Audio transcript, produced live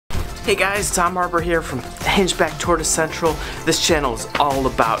Hey guys, Tom Harper here from Hingeback Tortoise Central. This channel is all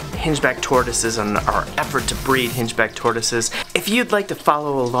about Hingeback tortoises and our effort to breed Hingeback tortoises. If you'd like to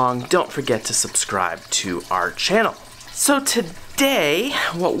follow along, don't forget to subscribe to our channel. So today,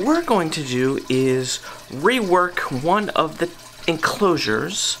 what we're going to do is rework one of the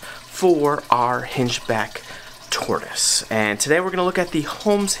enclosures for our Hingeback tortoise. And today we're going to look at the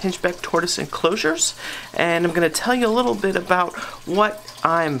Holmes Hingeback Tortoise Enclosures, and I'm going to tell you a little bit about what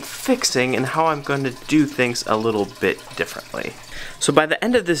I'm fixing and how I'm going to do things a little bit differently. So by the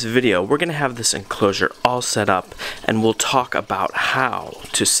end of this video, we're going to have this enclosure all set up, and we'll talk about how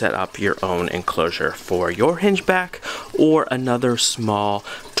to set up your own enclosure for your Hingeback or another small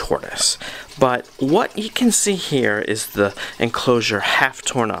tortoise. But what you can see here is the enclosure half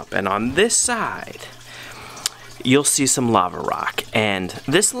torn up, and on this side you'll see some lava rock, and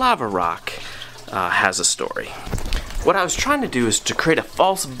this lava rock has a story. What I was trying to do is to create a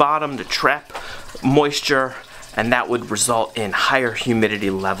false bottom to trap moisture, and that would result in higher humidity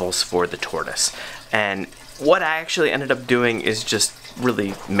levels for the tortoise. And what I actually ended up doing is just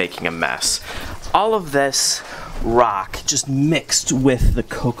really making a mess. All of this rock just mixed with the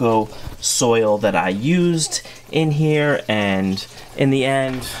cocoa soil that I used in here, and in the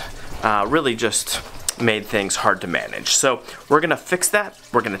end really just made things hard to manage. So we're gonna fix that.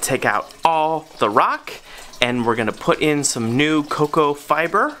 We're gonna take out all the rock, and we're gonna put in some new cocoa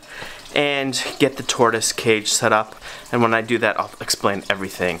fiber and get the tortoise cage set up. And when I do that, I'll explain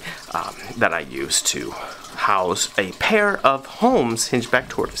everything that I use to house a pair of Holmes Hingeback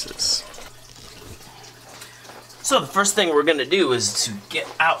tortoises. So the first thing we're gonna do is to get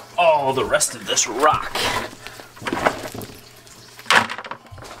out all the rest of this rock.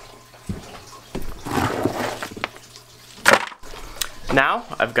 Now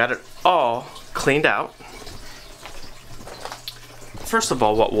I've got it all cleaned out. First of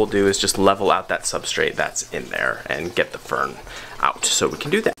all, what we'll do is just level out that substrate that's in there and get the fern out, so we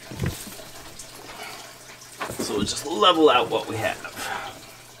can do that. So we'll just level out what we have.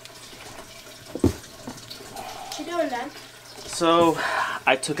 What you doing, Dad? So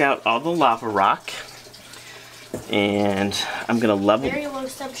I took out all the lava rock, and I'm gonna Very low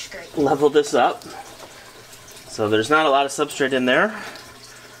substrate. level this up. So there's not a lot of substrate in there.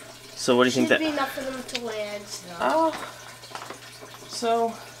 So what do you think that? Should be enough for them to lay eggs.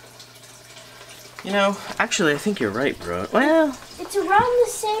 So, you know, actually I think you're right, bro. Well, it's around the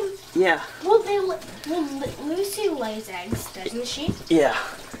same. Yeah. Well, Lucy lays eggs, doesn't she? Yeah.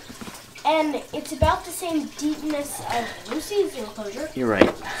 And it's about the same deepness of Lucy's enclosure. You're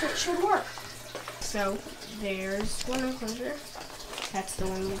right. So it should work. So there's one enclosure. That's the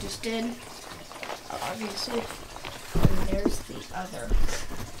one we just did. Obviously. And there's the other.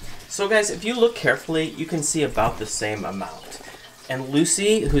 So guys, if you look carefully, you can see about the same amount. And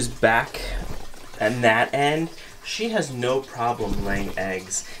Lucy, who's back at that end, she has no problem laying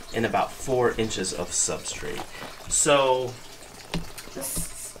eggs in about 4 inches of substrate. So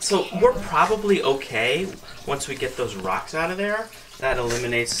we're probably okay once we get those rocks out of there. That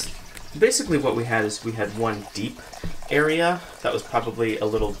eliminates, basically what we had is we had one deep area that was probably a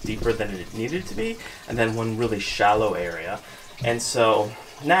little deeper than it needed to be, and then one really shallow area. And so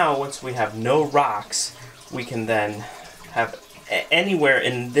now once we have no rocks, we can then have anywhere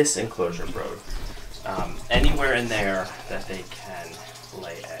in this enclosure, bro, anywhere in there that they can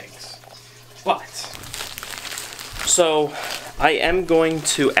lay eggs. But so I am going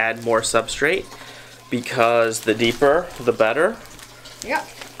to add more substrate, because the deeper the better. Yeah.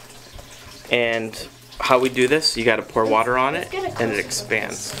 And how we do this, you got to pour water on it and it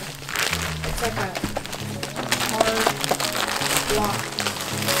expands. It's like a hard block.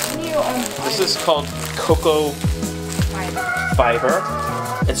 This is called cocoa fiber.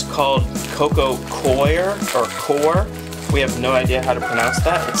 It's called cocoa coir or core. We have no idea how to pronounce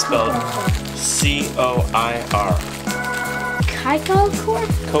that. It's spelled C-O-I-R. Cocoa core?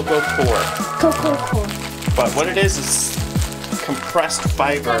 Cocoa core. Cocoa core. But what it is compressed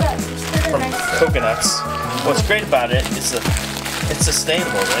fiber from coconuts. What's great about it is it's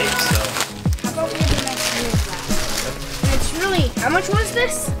sustainable, right? So how about we do next year's that? It's really, how much was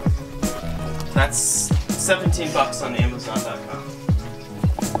this? that's $17 on Amazon.com.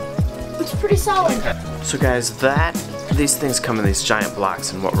 It's pretty solid. So guys, these things come in these giant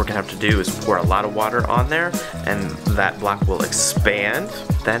blocks, and what we're gonna have to do is pour a lot of water on there, and that block will expand.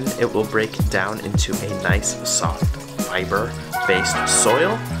 Then it will break down into a nice soft fiber-based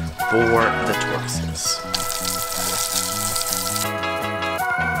soil for the tortoises.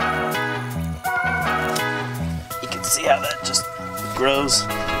 You can see how that just grows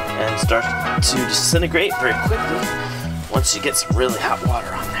and starts to disintegrate very quickly once you get some really hot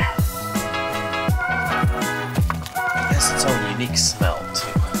water on there. unique smell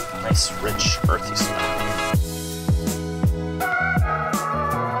too. Nice, rich, earthy smell.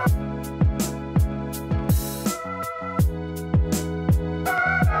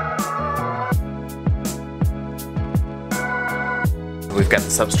 We've got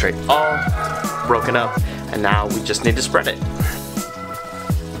the substrate all broken up, and now we just need to spread it.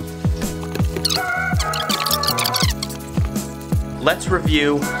 Let's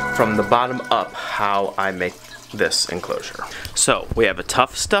review from the bottom up how I make this enclosure. So we have a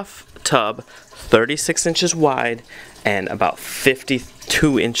Tuff Stuff tub, 36 inches wide and about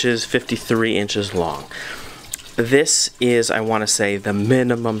 52 inches, 53 inches long. This is, I want to say, the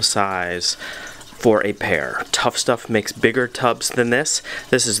minimum size for a pair. Tuff Stuff makes bigger tubs than this.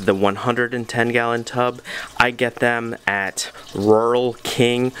 This is the 110-gallon tub. I get them at Rural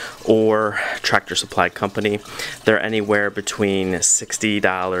King or Tractor Supply Company. They're anywhere between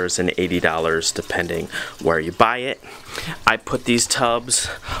 $60 and $80 depending where you buy it. I put these tubs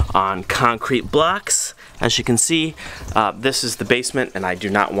on concrete blocks. As you can see, this is the basement, and I do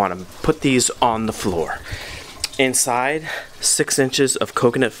not want to put these on the floor. Inside, 6 inches of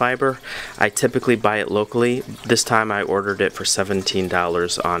coconut fiber. I typically buy it locally. This time I ordered it for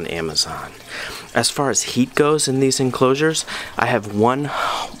 $17 on Amazon. As far as heat goes in these enclosures, I have one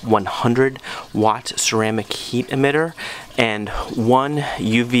 100-watt ceramic heat emitter and one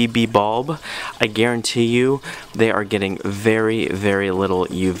UVB bulb. I guarantee you they are getting very, very little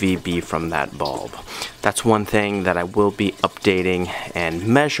UVB from that bulb. That's one thing that I will be updating and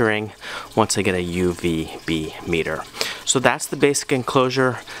measuring once I get a UVB meter. So that's the basic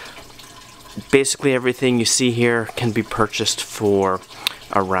enclosure. Basically everything you see here can be purchased for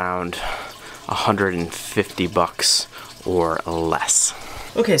around 150 bucks or less.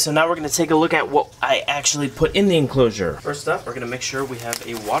 Okay, so now we're going to take a look at what I actually put in the enclosure. First up, we're going to make sure we have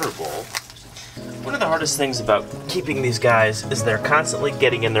a water bowl. One of the hardest things about keeping these guys is they're constantly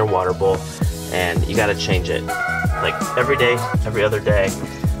getting in their water bowl, and you got to change it like every day, every other day,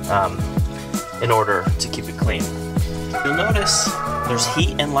 in order to keep it clean. You'll notice there's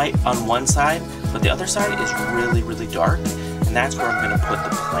heat and light on one side, but the other side is really, really dark, and that's where I'm going to put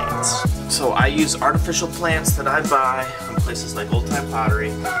the plants. So I use artificial plants that I buy from places like Old Time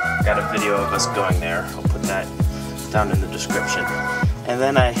Pottery. Got a video of us going there. I'll put that down in the description. And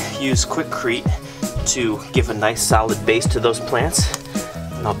then I use Quickcrete to give a nice solid base to those plants,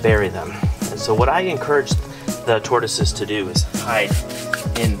 and I'll bury them. And so what I encourage the tortoises to do is hide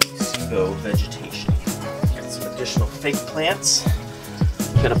in pseudo vegetation. Get some additional fake plants.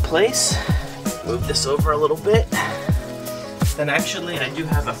 Gonna place. Move this over a little bit. Then actually I do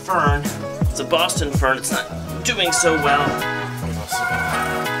have a fern. It's a Boston fern. It's not doing so well. I'm also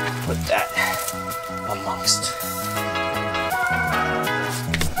gonna put that amongst.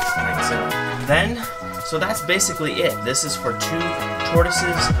 Then, so that's basically it. This is for 2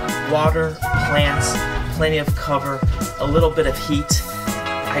 tortoises, water, plants, plenty of cover, a little bit of heat.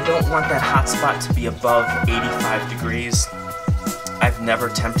 I don't want that hot spot to be above 85 degrees. I've never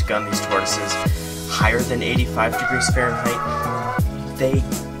temp gun these tortoises higher than 85 degrees Fahrenheit. They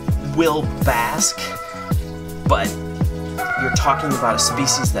will bask, but you're talking about a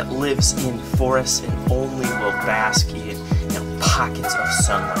species that lives in forests and only will bask in pockets of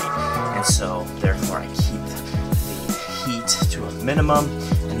sunlight. And so, therefore, I keep the heat to a minimum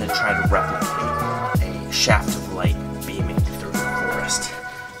and then try to replicate a shaft of light beaming through the forest.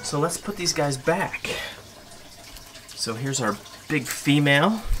 So let's put these guys back. So here's our big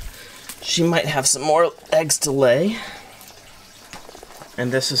female. She might have some more eggs to lay.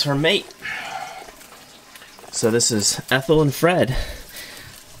 And this is her mate. So this is Ethel and Fred.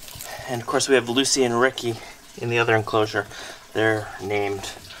 And of course we have Lucy and Ricky in the other enclosure. They're named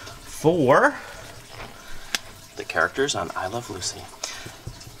for the characters on I Love Lucy.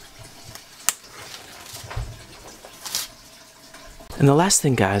 And the last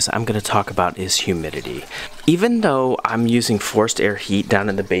thing, guys, I'm going to talk about is humidity. Even though I'm using forced air heat down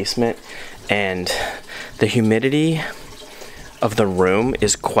in the basement and the humidity of the room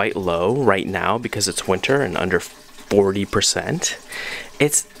is quite low right now because it's winter and under 40%,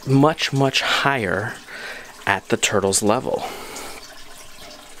 it's much, much higher at the turtle's level.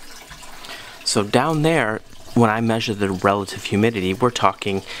 So down there, when I measure the relative humidity, we're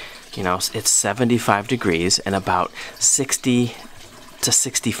talking, you know, it's 75 degrees and about 60 to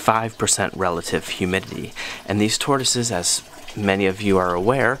 65% relative humidity. And these tortoises, as many of you are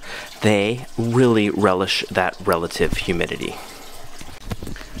aware, they really relish that relative humidity.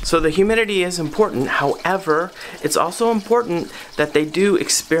 So the humidity is important. However, it's also important that they do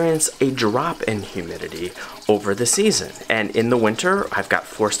experience a drop in humidity over the season. And in the winter, I've got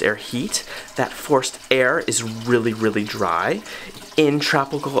forced air heat. That forced air is really, really dry. In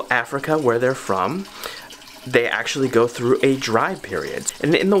tropical Africa, where they're from, they actually go through a dry period.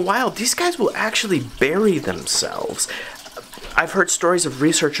 And in the wild, these guys will actually bury themselves. I've heard stories of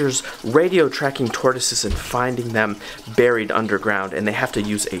researchers radio tracking tortoises and finding them buried underground, and they have to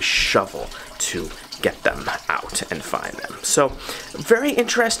use a shovel to get them out and find them. So, very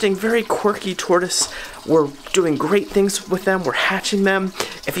interesting, very quirky tortoise. We're doing great things with them. We're hatching them.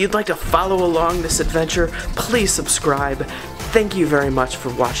 If you'd like to follow along this adventure, please subscribe. Thank you very much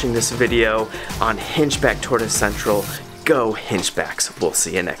for watching this video on Hingeback Tortoise Central. Go Hingebacks. We'll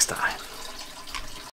see you next time.